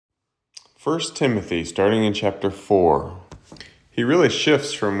First Timothy, starting in chapter 4. He really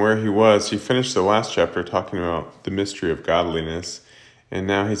shifts from where he was. He finished the last chapter talking about the mystery of godliness, and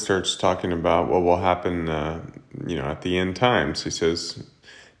now he starts talking about what will happen, at the end times. He says,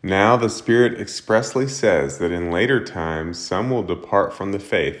 "Now the Spirit expressly says that in later times some will depart from the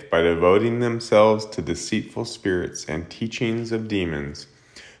faith by devoting themselves to deceitful spirits and teachings of demons,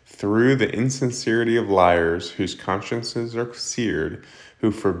 through the insincerity of liars whose consciences are seared, who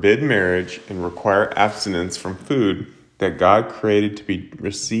forbid marriage and require abstinence from food that God created to be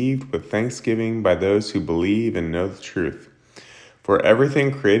received with thanksgiving by those who believe and know the truth. For everything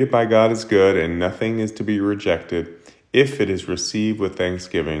created by God is good, and nothing is to be rejected if it is received with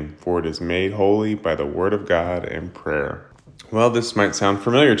thanksgiving, for it is made holy by the word of God and prayer." Well, this might sound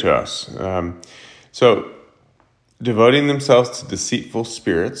familiar to us. Devoting themselves to deceitful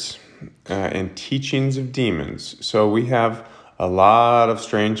spirits and teachings of demons. So we have a lot of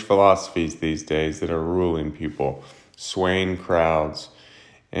strange philosophies these days that are ruling people, swaying crowds.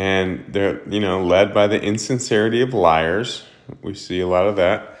 And they're, led by the insincerity of liars. We see a lot of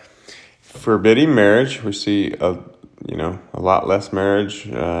that. Forbidding marriage. We see a lot less marriage,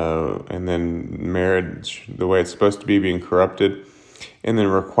 and then marriage the way it's supposed to be being corrupted. And then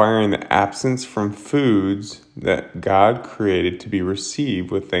requiring the absence from foods that God created to be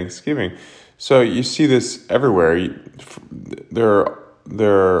received with thanksgiving. So you see this everywhere. There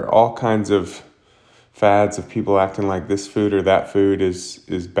are all kinds of fads of people acting like this food or that food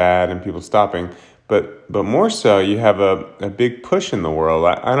is bad and people stopping. But more so, you have a big push in the world.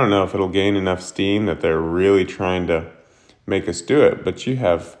 I don't know if it'll gain enough steam that they're really trying to make us do it. But you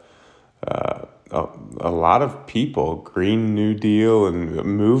have a lot of people, Green New Deal and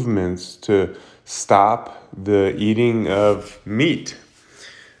movements to stop the eating of meat.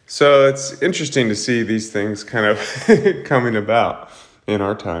 So it's interesting to see these things kind of coming about in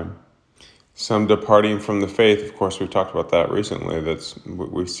our time. Some departing from the faith. Of course, we've talked about that recently.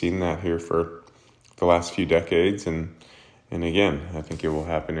 We've seen that here for the last few decades. And again, I think it will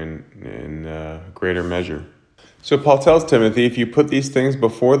happen in greater measure. So Paul tells Timothy, if you put these things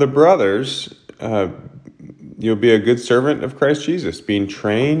before the brothers, you'll be a good servant of Christ Jesus, being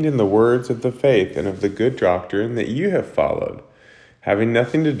trained in the words of the faith and of the good doctrine that you have followed, having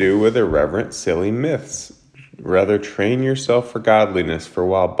nothing to do with irreverent, silly myths. Rather, train yourself for godliness, for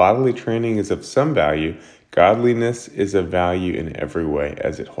while bodily training is of some value, godliness is of value in every way,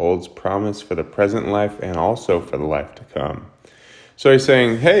 as it holds promise for the present life and also for the life to come. So he's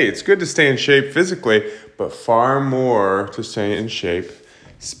saying, hey, it's good to stay in shape physically, but far more to stay in shape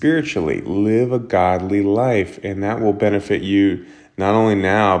spiritually. Live a godly life, and that will benefit you not only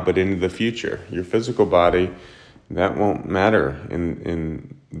now, but into the future. Your physical body, that won't matter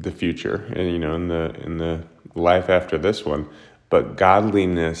in the future, and in the life after this one. But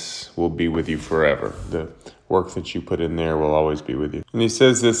godliness will be with you forever. The work that you put in there will always be with you. And he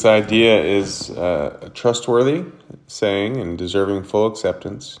says this idea is a trustworthy saying and deserving full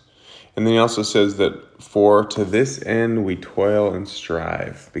acceptance. And then he also says that, for to this end we toil and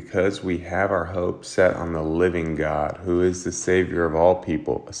strive, because we have our hope set on the living God, who is the Savior of all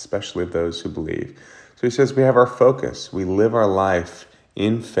people, especially those who believe. So he says we have our focus. We live our life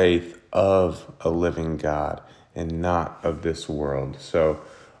in faith of a living God and not of this world. So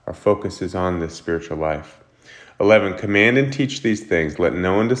our focus is on this spiritual life. 11, command and teach these things. Let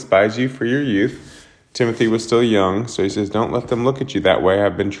no one despise you for your youth. Timothy was still young, so he says, don't let them look at you that way.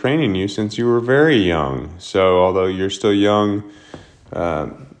 I've been training you since you were very young. So although you're still young,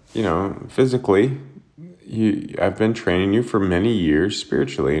 physically, I've been training you for many years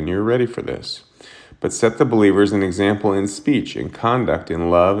spiritually, and you're ready for this. But set the believers an example in speech, in conduct,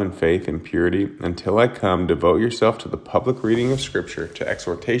 in love, and faith, and purity. Until I come, devote yourself to the public reading of Scripture, to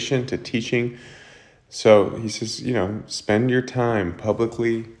exhortation, to teaching. So he says, spend your time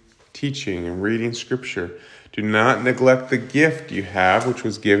publicly teaching and reading Scripture. Do not neglect the gift you have, which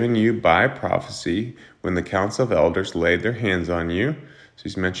was given you by prophecy when the council of elders laid their hands on you. So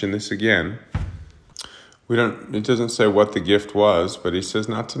he's mentioned this again. It doesn't say what the gift was, but he says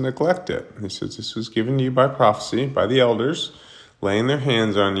not to neglect it. He says this was given to you by prophecy, by the elders, laying their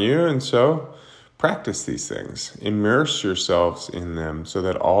hands on you. And so practice these things. Immerse yourselves in them so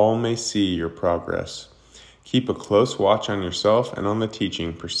that all may see your progress. Keep a close watch on yourself and on the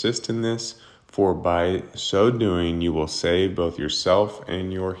teaching. Persist in this, for by so doing you will save both yourself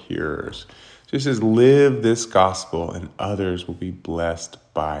and your hearers. So he says, live this gospel and others will be blessed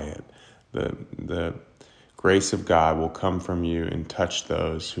by it. The grace of God will come from you and touch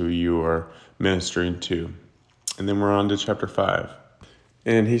those who you are ministering to. And then we're on to chapter 5.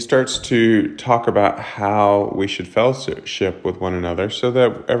 And he starts to talk about how we should fellowship with one another so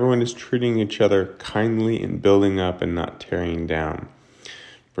that everyone is treating each other kindly and building up and not tearing down.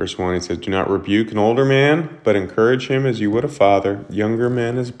 Verse 1, he says, "Do not rebuke an older man, but encourage him as you would a father, younger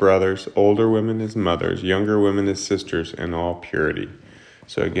men as brothers, older women as mothers, younger women as sisters, in all purity."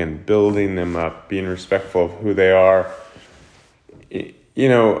 So again, building them up, being respectful of who they are. You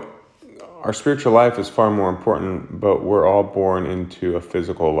know, our spiritual life is far more important, but we're all born into a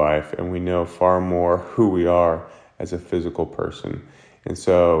physical life, and we know far more who we are as a physical person. And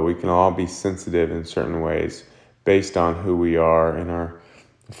so we can all be sensitive in certain ways based on who we are in our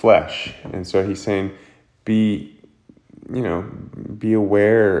flesh. And so he's saying, be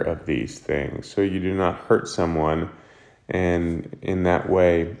aware of these things so you do not hurt someone and in that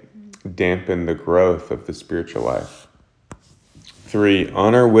way dampen the growth of the spiritual life. 3,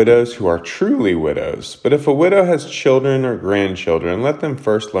 honor widows who are truly widows. But if a widow has children or grandchildren, let them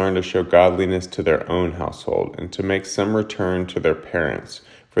first learn to show godliness to their own household and to make some return to their parents,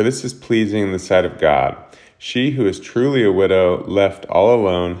 for this is pleasing in the sight of God. She who is truly a widow, left all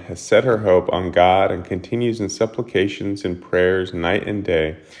alone, has set her hope on God and continues in supplications and prayers night and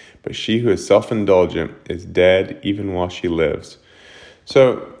day. But she who is self-indulgent is dead even while she lives.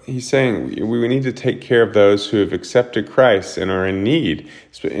 So he's saying we need to take care of those who have accepted Christ and are in need.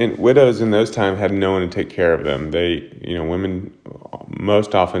 And widows in those times had no one to take care of them. Women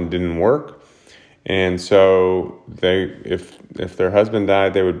most often didn't work. And so if their husband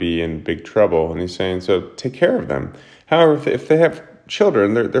died, they would be in big trouble. And he's saying, so take care of them. However, if they have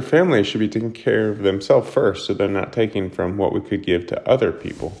children, their family should be taking care of themselves first, so they're not taking from what we could give to other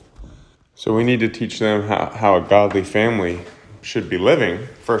people. So we need to teach them how a godly family should be living,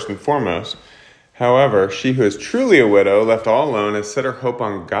 first and foremost. However, she who is truly a widow, left all alone, has set her hope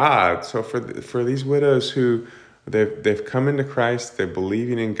on God. So for these widows who they've come into Christ, they're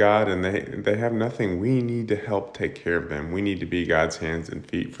believing in God, and they have nothing, we need to help take care of them. We need to be God's hands and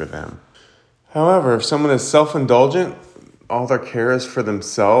feet for them. However, if someone is self-indulgent, all their care is for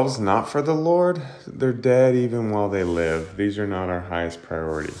themselves, not for the Lord, they're dead even while they live. These are not our highest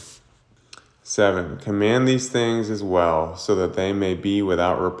priority. 7, command these things as well, so that they may be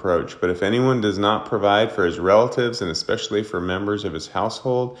without reproach. But if anyone does not provide for his relatives, and especially for members of his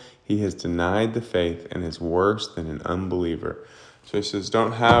household, he has denied the faith and is worse than an unbeliever. So he says,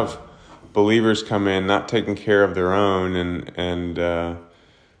 don't have believers come in not taking care of their own, and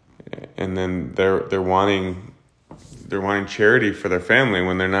then they're wanting charity for their family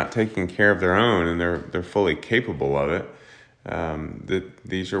when they're not taking care of their own, and they're fully capable of it. That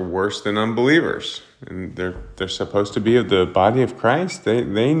these are worse than unbelievers, and they're supposed to be of the body of Christ.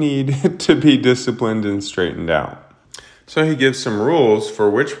 They need to be disciplined and straightened out. So he gives some rules for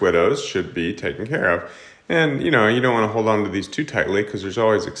which widows should be taken care of. And you don't want to hold on to these too tightly because there's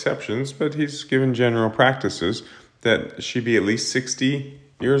always exceptions, but he's given general practices that she be at least 60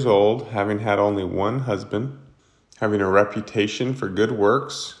 years old, having had only one husband, having a reputation for good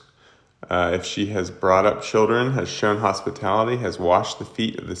works. If she has brought up children, has shown hospitality, has washed the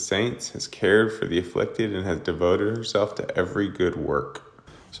feet of the saints, has cared for the afflicted, and has devoted herself to every good work.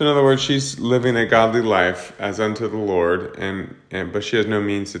 So in other words, she's living a godly life as unto the Lord, but she has no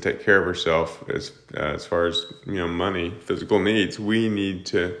means to take care of herself as far as money, physical needs. We need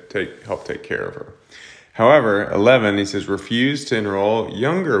to help take care of her. However, 11, he says, refuse to enroll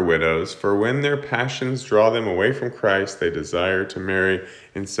younger widows, for when their passions draw them away from Christ, they desire to marry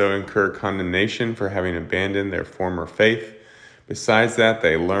and so incur condemnation for having abandoned their former faith. Besides that,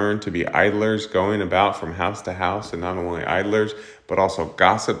 they learn to be idlers, going about from house to house, and not only idlers, but also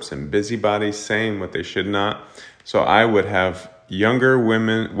gossips and busybodies, saying what they should not. So I would have younger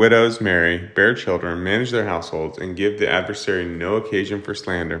widows marry, bear children, manage their households, and give the adversary no occasion for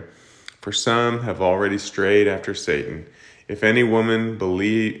slander. For some have already strayed after Satan. If any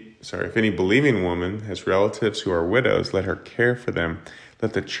believing woman has relatives who are widows, let her care for them.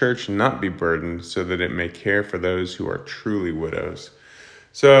 Let the church not be burdened, so that it may care for those who are truly widows.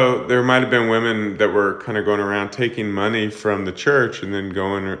 So there might have been women that were kind of going around taking money from the church and then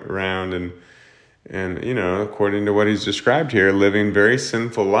going around and according to what he's described here, living very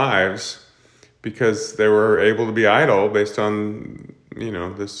sinful lives because they were able to be idle based on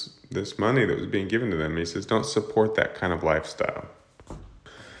this money that was being given to them. He says, don't support that kind of lifestyle.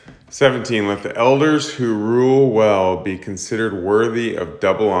 17, let the elders who rule well be considered worthy of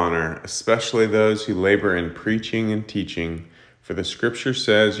double honor, especially those who labor in preaching and teaching. For the scripture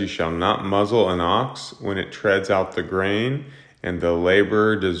says, you shall not muzzle an ox when it treads out the grain, and the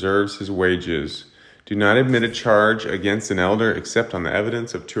laborer deserves his wages. Do not admit a charge against an elder except on the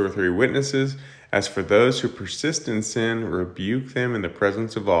evidence of 2 or 3 witnesses. As for those who persist in sin, rebuke them in the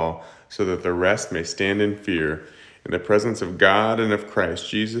presence of all, so that the rest may stand in fear. In the presence of God and of Christ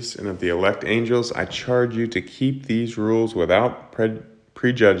Jesus and of the elect angels, I charge you to keep these rules without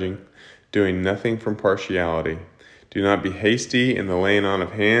prejudging, doing nothing from partiality. Do not be hasty in the laying on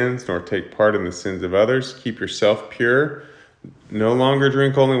of hands, nor take part in the sins of others. Keep yourself pure. No longer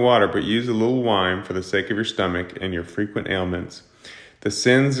drink only water, but use a little wine for the sake of your stomach and your frequent ailments. The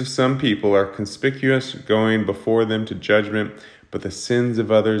sins of some people are conspicuous, going before them to judgment, but the sins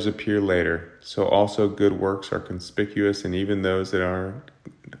of others appear later. So also good works are conspicuous, and even those that are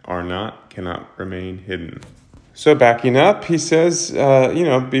not cannot remain hidden. So backing up, he says,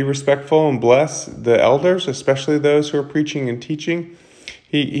 be respectful and bless the elders, especially those who are preaching and teaching.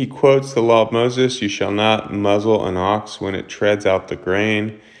 He quotes the law of Moses, you shall not muzzle an ox when it treads out the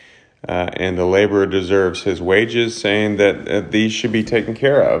grain, and the laborer deserves his wages, saying that these should be taken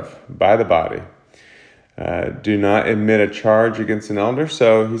care of by the body. Do not admit a charge against an elder.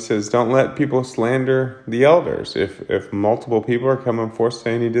 So he says, don't let people slander the elders. If multiple people are coming forth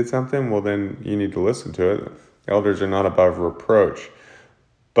saying he did something, well, then you need to listen to it. Elders are not above reproach.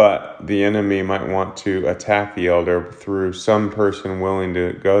 But the enemy might want to attack the elder through some person willing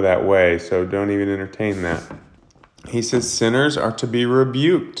to go that way, so don't even entertain that. He says sinners are to be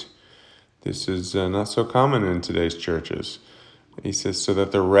rebuked. This is not so common in today's churches. He says, so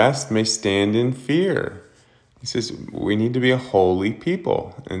that the rest may stand in fear. He says, we need to be a holy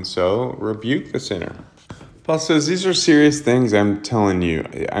people, and so rebuke the sinner. Paul says, these are serious things I'm telling you.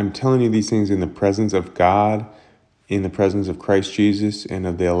 I'm telling you these things in the presence of God, in the presence of Christ Jesus, and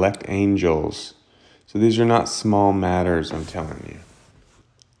of the elect angels. So these are not small matters, I'm telling you.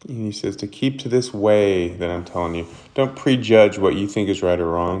 And he says to keep to this way that I'm telling you. Don't prejudge what you think is right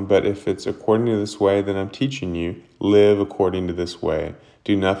or wrong, but if it's according to this way that I'm teaching you, live according to this way.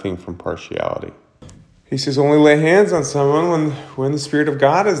 Do nothing from partiality. He says only lay hands on someone when the Spirit of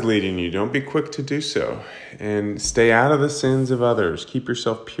God is leading you. Don't be quick to do so. And stay out of the sins of others. Keep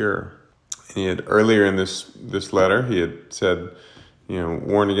yourself pure. And he had earlier in this letter, he had said,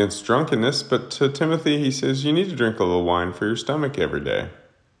 warn against drunkenness. But to Timothy, he says, you need to drink a little wine for your stomach every day.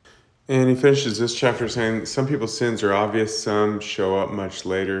 And he finishes this chapter saying, some people's sins are obvious, some show up much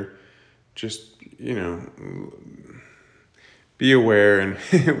later. Just, be aware and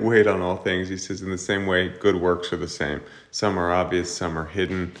wait on all things. He says, in the same way, good works are the same. Some are obvious, some are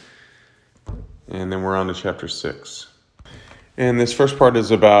hidden. And then we're on to chapter 6. And this first part is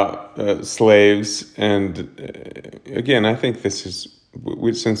about slaves. And again, I think this is,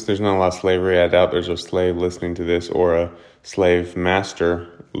 since there's not a lot of slavery, I doubt there's a slave listening to this or a slave master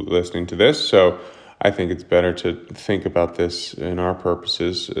listening to this. So I think it's better to think about this in our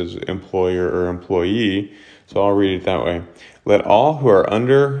purposes as employer or employee. So I'll read it that way. Let all who are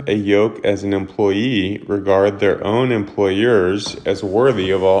under a yoke as an employee regard their own employers as worthy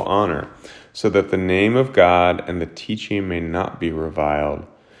of all honor, so that the name of God and the teaching may not be reviled.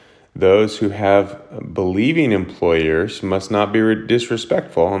 Those who have believing employers must not be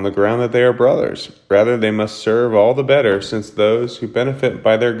disrespectful on the ground that they are brothers. Rather, they must serve all the better, since those who benefit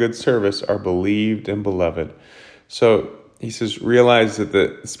by their good service are believed and beloved. So he says, realize that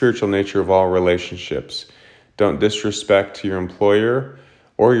the spiritual nature of all relationships. Don't disrespect your employer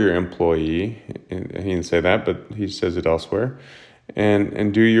or your employee. And he didn't say that, but he says it elsewhere.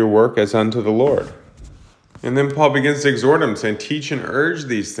 And do your work as unto the Lord. And then Paul begins to exhort him, saying, teach and urge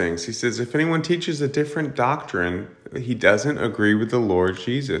these things. He says, if anyone teaches a different doctrine, he doesn't agree with the Lord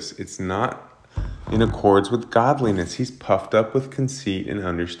Jesus. It's not in accords with godliness. He's puffed up with conceit and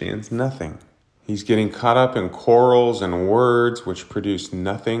understands nothing. He's getting caught up in quarrels and words which produce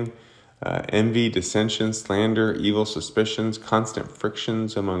nothing. Envy, dissension, slander, evil suspicions, constant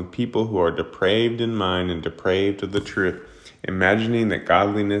frictions among people who are depraved in mind and depraved of the truth, imagining that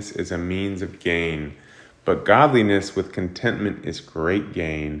godliness is a means of gain. But godliness with contentment is great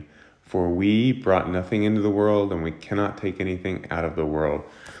gain, for we brought nothing into the world, and we cannot take anything out of the world.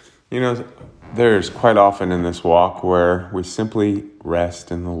 There's quite often in this walk where we simply rest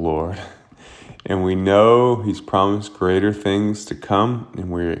in the Lord. And we know He's promised greater things to come,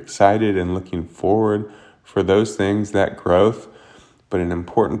 and we're excited and looking forward for those things, that growth. But an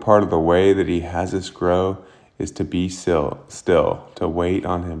important part of the way that He has us grow is to be still, to wait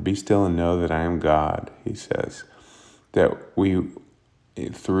on Him. Be still and know that I am God, He says. That we,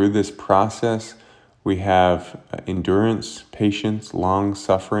 through this process, we have endurance, patience,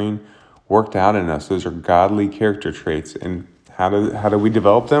 long-suffering worked out in us. Those are godly character traits. And how do we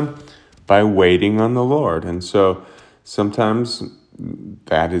develop them? By waiting on the Lord. And so sometimes,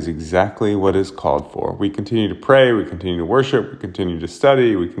 that is exactly what is called for. We continue to pray, we continue to worship, we continue to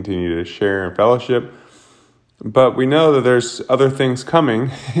study, we continue to share in fellowship. But we know that there's other things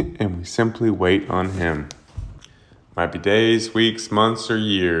coming, and we simply wait on Him. Might be days, weeks, months, or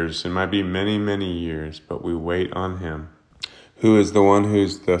years. It might be many, many years, but we wait on Him. Who is the one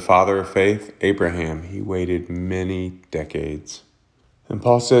who's the father of faith? Abraham. He waited many decades. And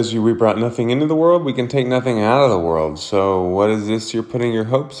Paul says, we brought nothing into the world, we can take nothing out of the world. So what is this you're putting your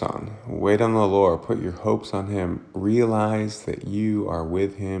hopes on? Wait on the Lord, put your hopes on Him. Realize that you are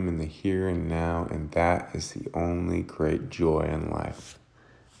with Him in the here and now, and that is the only great joy in life.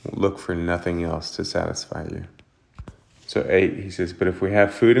 Look for nothing else to satisfy you. So 8, he says, but if we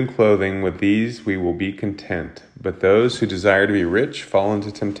have food and clothing, with these we will be content. But those who desire to be rich fall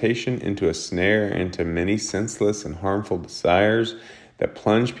into temptation, into a snare, into many senseless and harmful desires that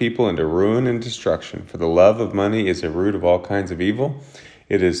plunge people into ruin and destruction. For the love of money is a root of all kinds of evil.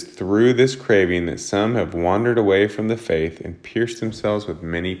 It is through this craving that some have wandered away from the faith and pierced themselves with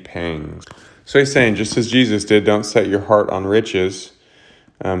many pangs. So he's saying, just as Jesus did, don't set your heart on riches.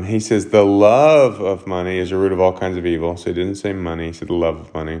 He says the love of money is a root of all kinds of evil. So he didn't say money, he said the love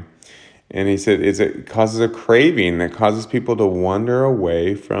of money. And he said it causes a craving that causes people to wander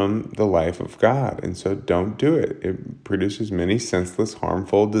away from the life of God. And so don't do it. It produces many senseless,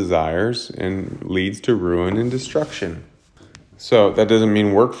 harmful desires and leads to ruin and destruction. So that doesn't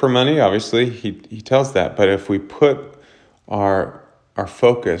mean work for money. Obviously, he tells that. But if we put our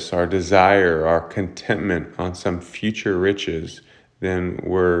focus, our desire, our contentment on some future riches, then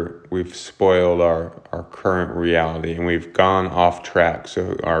we've spoiled our current reality and we've gone off track.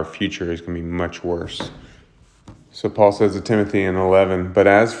 So our future is going to be much worse. So Paul says to Timothy in 11, but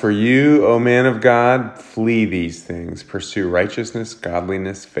as for you, O man of God, flee these things. Pursue righteousness,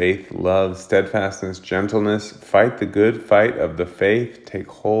 godliness, faith, love, steadfastness, gentleness. Fight the good fight of the faith. Take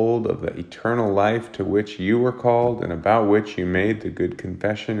hold of the eternal life to which you were called and about which you made the good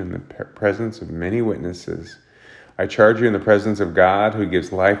confession in the presence of many witnesses. I charge you in the presence of God, who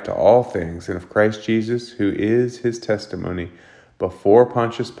gives life to all things, and of Christ Jesus, who is His testimony, before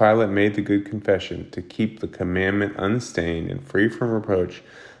Pontius Pilate made the good confession, to keep the commandment unstained and free from reproach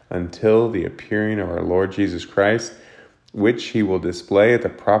until the appearing of our Lord Jesus Christ, which He will display at the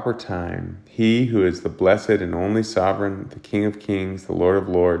proper time. He who is the blessed and only sovereign, the King of kings, the Lord of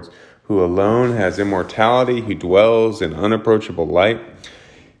lords, who alone has immortality, who dwells in unapproachable light,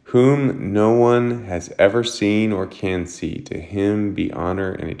 whom no one has ever seen or can see. To Him be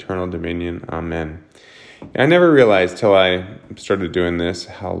honor and eternal dominion. Amen. I never realized till I started doing this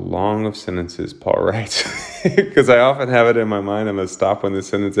how long of sentences Paul writes, because I often have it in my mind. I'm going to stop when this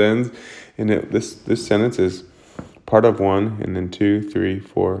sentence ends, and this sentence is part of 1, and then 2, 3,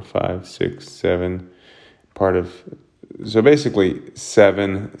 4, 5, 6, 7, so basically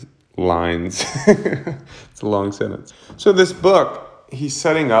 7 lines. It's a long sentence. So this book, he's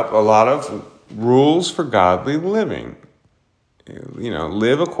setting up a lot of rules for godly living.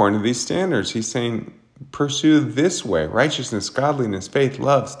 Live according to these standards. He's saying, pursue this way: righteousness, godliness, faith,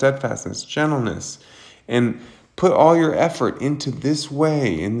 love, steadfastness, gentleness, and put all your effort into this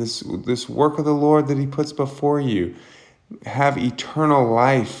way, in this work of the Lord that He puts before you. Have eternal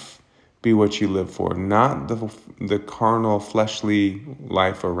life be what you live for, not the carnal, fleshly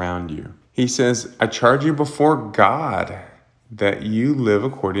life around you. He says, I charge you before God that you live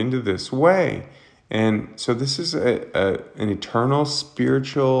according to this way. And so this is an eternal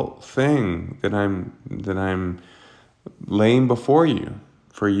spiritual thing that I'm laying before you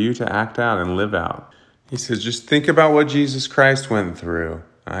for you to act out and live out. He says, just think about what Jesus Christ went through.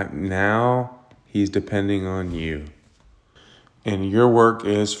 Now He's depending on you. And your work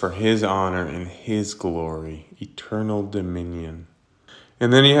is for His honor and His glory, eternal dominion.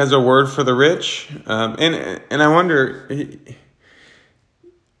 And then he has a word for the rich. And I wonder,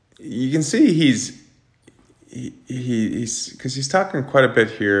 you can see he's because he's talking quite a bit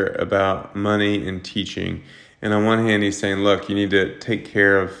here about money and teaching. And on one hand, he's saying, look, you need to take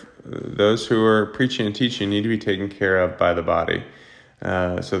care of those who are preaching and teaching need to be taken care of by the body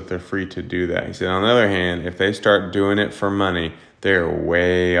so that they're free to do that. He said, on the other hand, if they start doing it for money, they're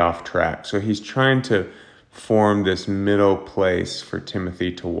way off track. So he's trying to form this middle place for Timothy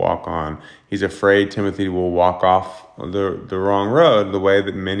to walk on. He's afraid Timothy will walk off the wrong road, the way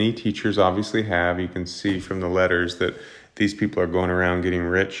that many teachers obviously have. You can see from the letters that these people are going around getting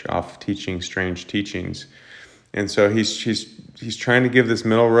rich off teaching strange teachings. And so he's trying to give this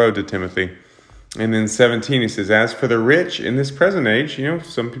middle road to Timothy. And then 17, he says, as for the rich in this present age,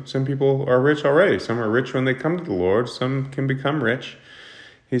 some people are rich already. Some are rich when they come to the Lord. Some can become rich.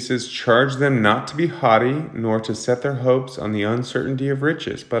 He says, charge them not to be haughty, nor to set their hopes on the uncertainty of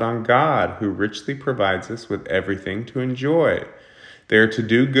riches, but on God, who richly provides us with everything to enjoy. They are to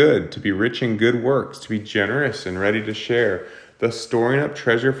do good, to be rich in good works, to be generous and ready to share, thus storing up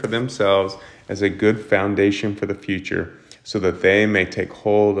treasure for themselves as a good foundation for the future, so that they may take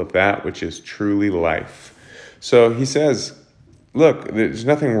hold of that which is truly life. So he says, look, there's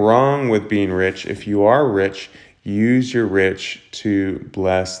nothing wrong with being rich. If you are rich, use your rich to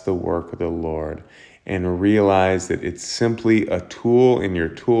bless the work of the Lord, and realize that it's simply a tool in your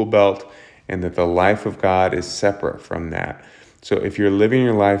tool belt, and that the life of God is separate from that. So if you're living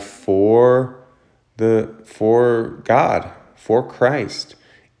your life for God, for Christ,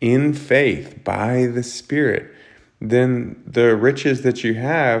 in faith, by the Spirit, then the riches that you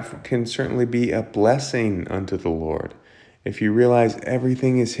have can certainly be a blessing unto the Lord. If you realize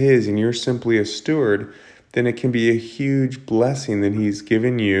everything is His and you're simply a steward, then it can be a huge blessing that He's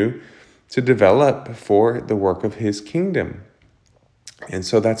given you to develop for the work of His kingdom. And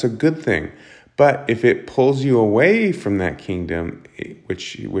so that's a good thing. But if it pulls you away from that kingdom,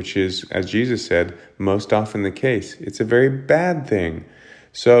 which is, as Jesus said, most often the case, it's a very bad thing.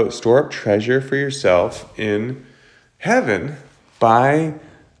 So store up treasure for yourself in heaven by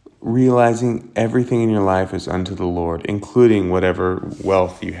realizing everything in your life is unto the Lord, including whatever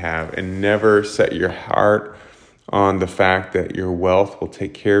wealth you have, and never set your heart on the fact that your wealth will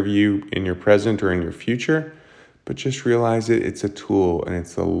take care of you in your present or in your future, but just realize it's a tool, and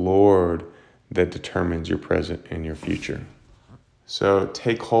it's the Lord that determines your present and your future. So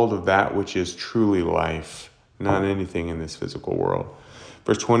take hold of that which is truly life, not anything in this physical world.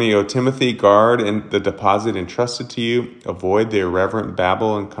 Verse 20, O Timothy, guard the deposit entrusted to you. Avoid the irreverent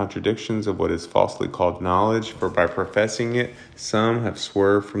babble and contradictions of what is falsely called knowledge, for by professing it, some have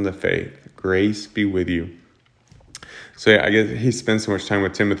swerved from the faith. Grace be with you. So I guess he spends so much time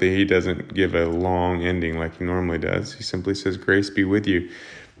with Timothy, he doesn't give a long ending like he normally does. He simply says, grace be with you.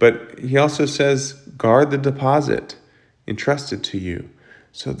 But he also says, guard the deposit entrusted to you.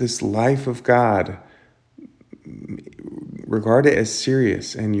 So this life of God, regard it as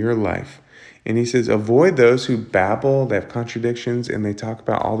serious in your life. And he says, avoid those who babble, they have contradictions, and they talk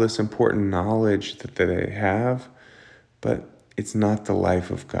about all this important knowledge that they have, but it's not the life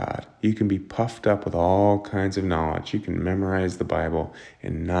of God. You can be puffed up with all kinds of knowledge. You can memorize the Bible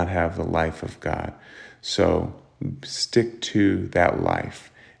and not have the life of God. So stick to that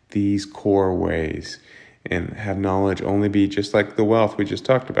life, these core ways, and have knowledge only be just like the wealth we just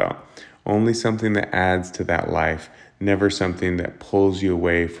talked about. Only something that adds to that life, never something that pulls you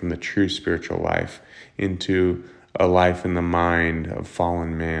away from the true spiritual life into a life in the mind of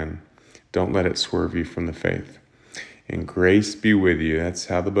fallen man. Don't let it swerve you from the faith. And grace be with you. That's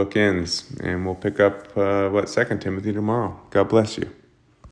how the book ends. And we'll pick up 2 Timothy tomorrow. God bless you.